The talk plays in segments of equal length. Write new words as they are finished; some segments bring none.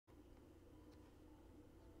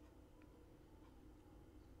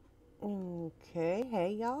Okay,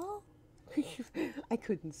 hey y'all. I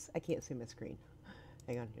can't see my screen.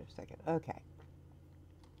 Hang on here a second. Okay.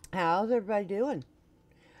 How's everybody doing?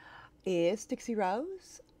 It's Dixie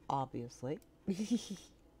Rose, obviously.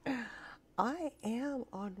 I am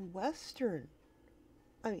on Western.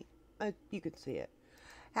 I mean, you can see it.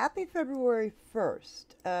 Happy February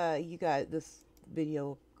 1st. You guys, this video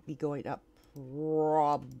will be going up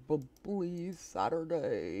probably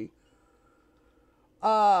Saturday.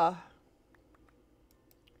 Uh,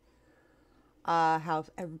 how's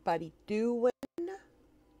everybody doing?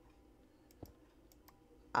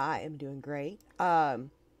 I am doing great.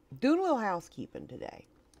 Doing a little housekeeping today.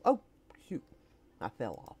 Oh, shoot. I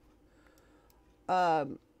fell off.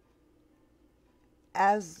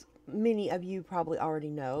 As many of you probably already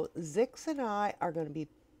know, Zix and I are going to be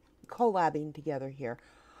collabing together here.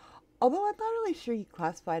 Although I'm not really sure you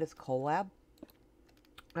classify it as collab.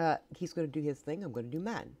 He's going to do his thing. I'm going to do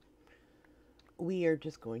mine. We are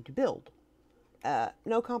just going to build.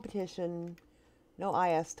 No competition. No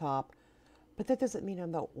IS top. But that doesn't mean I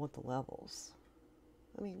don't want the levels.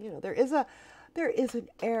 I mean, you know, there is an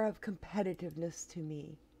air of competitiveness to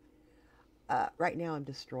me. Right now I'm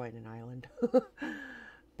destroying an island.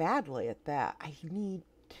 Badly at that. I need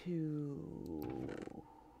to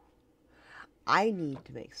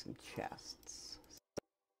make some chests.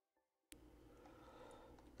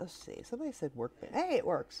 Let's see. Somebody said workbench. Hey, it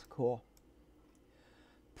works. Cool.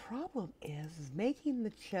 Problem is making the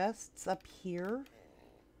chests up here.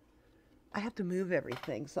 I have to move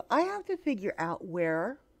everything. So I have to figure out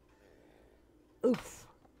where. Oof.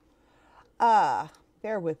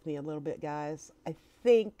 Bear with me a little bit, guys. I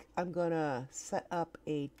think I'm going to set up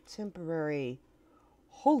a temporary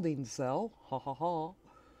holding cell. Ha ha ha.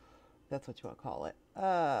 That's what you want to call it.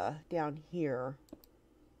 Down here.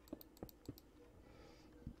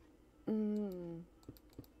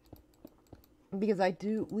 Because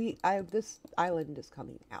this island is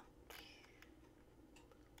coming out.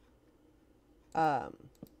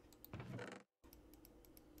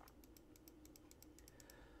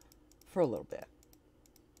 For a little bit.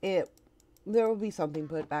 There will be something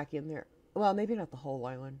put back in there. Well, maybe not the whole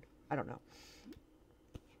island. I don't know.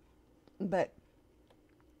 But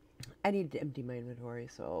I needed to empty my inventory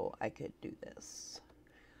so I could do this.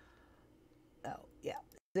 Oh, yeah.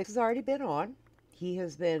 Zix has already been on. He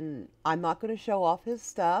has been... I'm not going to show off his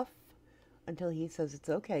stuff until he says it's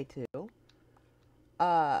okay to.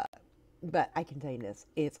 But I can tell you this.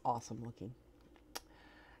 It's awesome looking.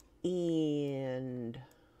 And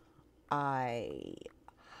I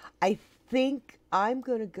think I'm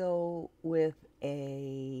going to go with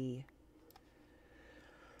a...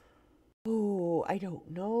 Oh, I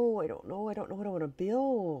don't know what I want to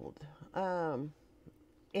build.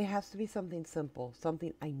 It has to be something simple,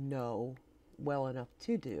 something I know well enough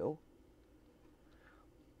to do.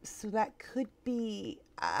 So that could be,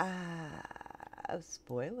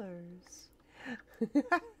 spoilers.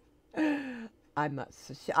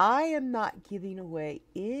 I am not giving away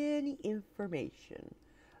any information.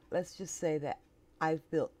 Let's just say that I've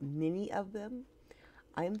built many of them.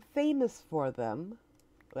 I am famous for them.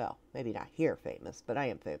 Well, maybe not here famous, but I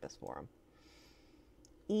am famous for them.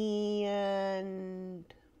 And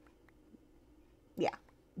yeah.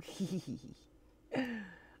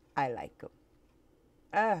 I like them.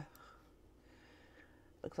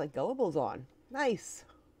 Looks like Gullible's on. Nice.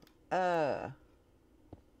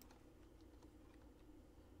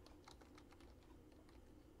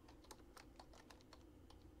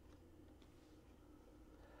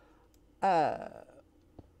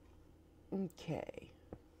 Okay.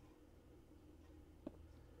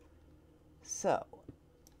 So,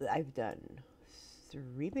 I've done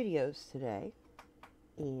 3 videos today,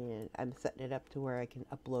 and I'm setting it up to where I can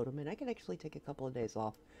upload them, and I can actually take a couple of days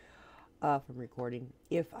off from recording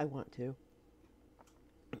if I want to.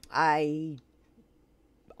 I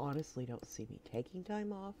honestly don't see me taking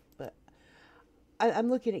time off, but I'm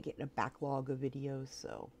looking at getting a backlog of videos,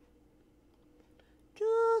 so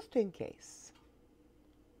just in case.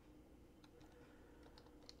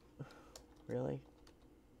 Really?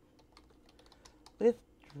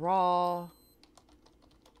 Withdraw.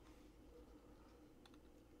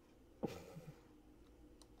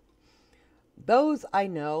 Those I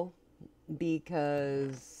know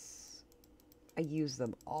because I use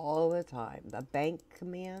them all the time. The bank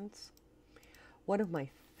commands. One of my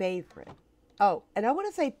favorite. Oh, and I want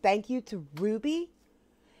to say thank you to Ruby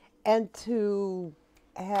and to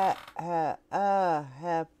her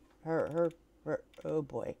oh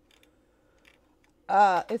boy.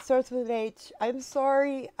 It starts with an H. I'm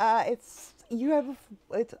sorry. It's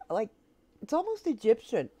almost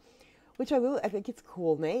Egyptian, which I think it's a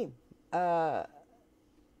cool name. Uh,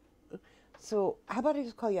 so how about I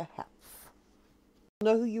just call you Hef?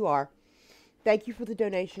 Know who you are. Thank you for the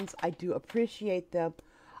donations. I do appreciate them.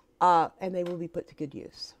 And they will be put to good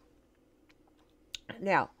use.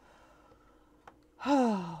 Now,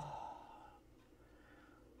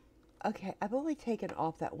 okay, I've only taken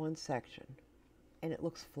off that one section, and it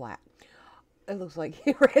looks flat. It looks like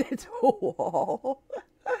he ran into a wall.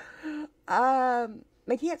 I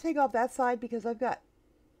can't take off that side because I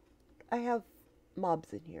have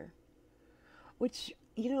mobs in here. Which,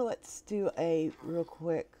 let's do a real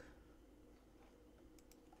quick.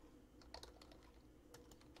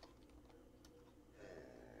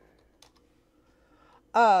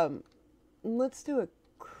 Let's do a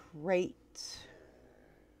crate.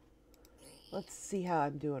 Let's see how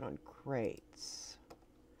I'm doing on crates.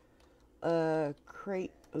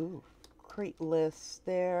 Crate list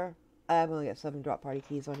there. I've only got 7 drop party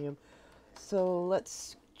keys on him. So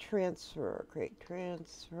let's transfer, crate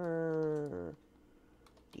transfer,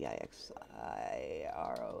 DIXIROSYT.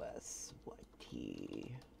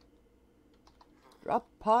 Drop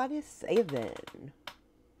party saving.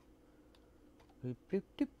 Bloop, bloop,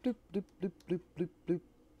 bloop, bloop, bloop, bloop, bloop, bloop, bloop.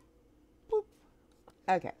 Bloop.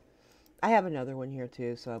 Okay. I have another one here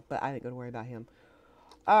too, but I ain't gonna worry about him.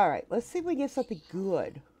 Alright, let's see if we get something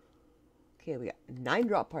good. Okay, we got 9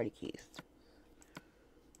 drop party keys.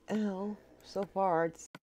 Oh, so far it's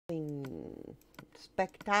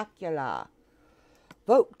spectacular.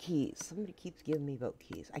 Vote keys. Somebody keeps giving me vote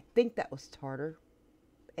keys. I think that was Tartar.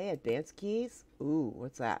 Hey, advanced keys? Ooh,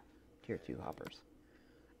 what's that? Tier 2 hoppers.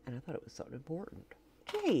 And I thought it was something important.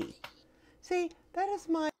 Gee. See, that is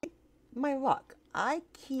my luck. I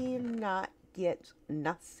cannot get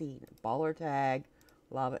nothing. Baller tag,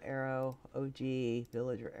 lava arrow, OG,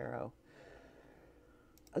 villager arrow.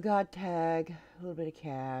 A god tag, a little bit of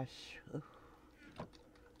cash. Ugh.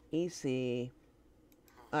 EC.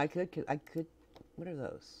 I could, what are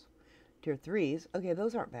those? Tier 3s. Okay,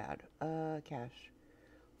 those aren't bad. Cash.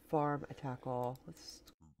 Farm, attack all. Let's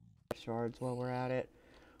shards while we're at it.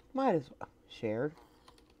 Might as well. Shared.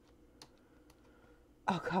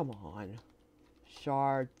 Oh, come on.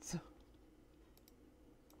 Shards.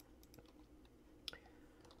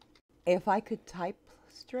 If I could type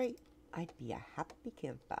straight, I'd be a happy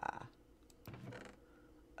camper.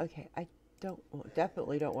 Okay, I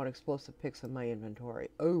definitely don't want explosive picks in my inventory.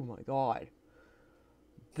 Oh my god.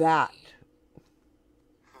 That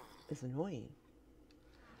is annoying.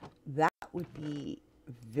 That would be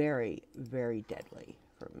very, very deadly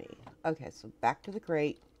for me. Okay, so back to the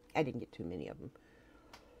crate. I didn't get too many of them.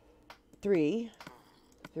 3.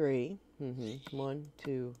 1,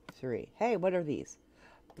 2, 3. Hey, what are these?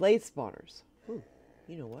 Blade spawners. Ooh,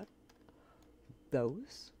 you know what?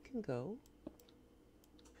 Those can go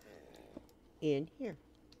in here.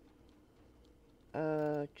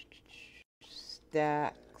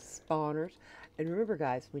 Stack spawners. And remember,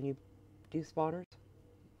 guys, when you do spawners,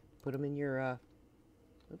 put them in your,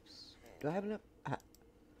 oops. Do I have enough?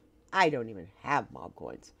 I don't even have mob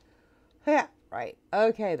coins. Yeah, right.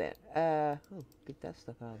 Okay, then. Get that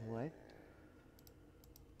stuff out of the way.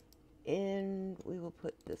 And we will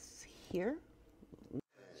put this here.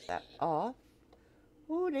 That off.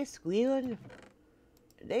 Ooh, they squealing.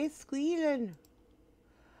 They squealing.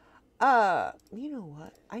 You know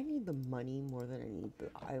what? I need the money more than I need the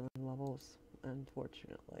island levels,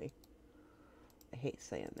 unfortunately. I hate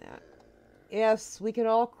saying that. Yes, we can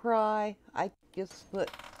all cry. I just put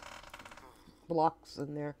blocks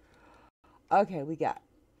in there. Okay, we got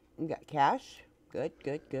cash. Good.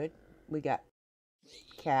 We got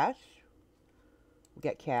cash. We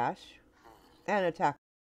got cash. And attack.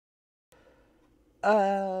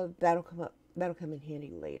 That'll come in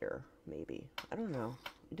handy later, maybe. I don't know.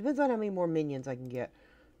 It depends on how many more minions I can get.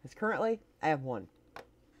 Because currently, I have 1.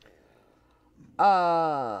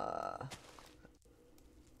 I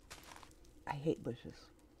hate bushes.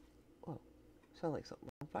 Whoa. Sound like something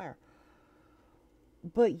on fire.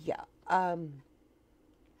 But yeah, I'm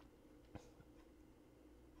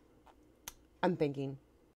thinking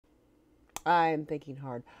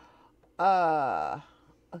hard.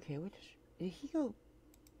 Okay, did he go?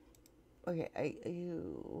 Okay,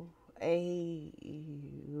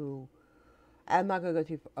 I'm not gonna go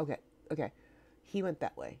too far. Okay, he went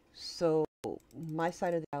that way. So my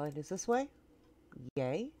side of the island is this way.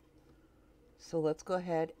 Yay. So let's go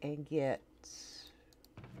ahead and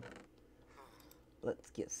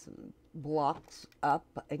let's get some blocks up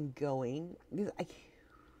and going.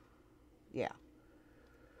 Yeah.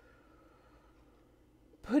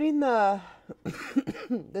 Putting the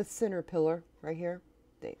the center pillar right here.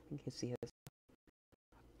 You can see this.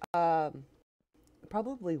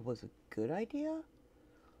 probably was a good idea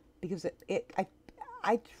because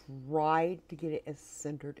I tried to get it as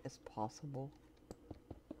centered as possible.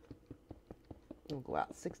 We'll go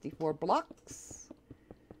out 64 blocks.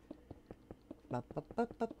 Ba, ba, ba,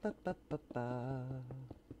 ba, ba, ba, ba, ba.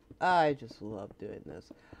 I just love doing this.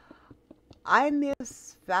 I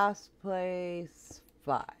miss Fast Place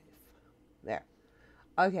 5. There.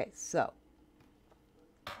 Okay, so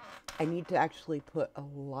I need to actually put a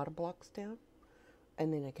lot of blocks down,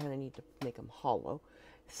 and then I kind of need to make them hollow.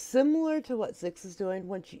 Similar to what Zix is doing,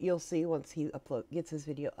 you'll see once he gets his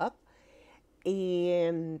video up.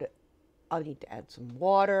 And I'll need to add some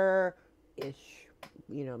water-ish.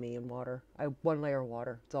 You know me and water. I have 1 layer of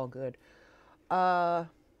water. It's all good. I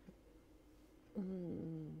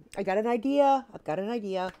got an idea. I've got an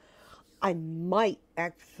idea. I might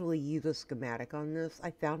actually use a schematic on this.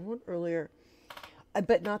 I found one earlier,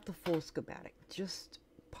 but not the full schematic, just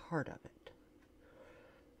part of it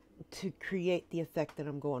to create the effect that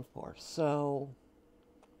I'm going for. So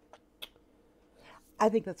I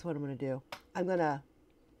think that's what I'm going to do. I'm going to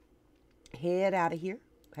head out of here.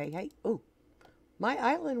 Hey, hey. Oh, my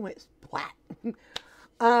island went splat.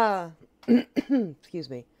 Excuse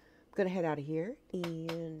me. I'm going to head out of here.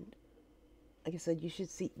 And like I said, you should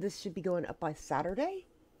see, this should be going up by Saturday,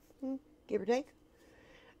 give or take.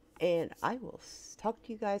 And I will talk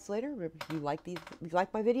to you guys later. Remember, if you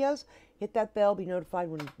like my videos, hit that bell, be notified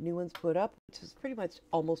when new ones put up, which is pretty much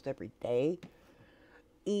almost every day.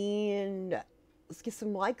 And let's get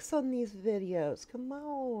some likes on these videos. Come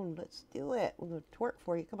on, let's do it. I'm going to twerk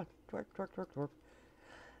for you. Come on, twerk, twerk, twerk, twerk.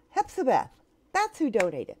 Hepzibeth, that's who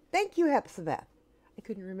donated. Thank you, Hepzibeth. I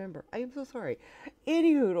couldn't remember. I am so sorry.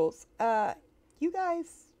 Any hoodles. You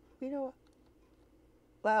guys, you know,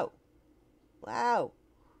 whoa. Wow.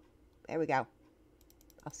 There we go.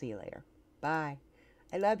 I'll see you later. Bye.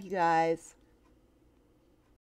 I love you guys.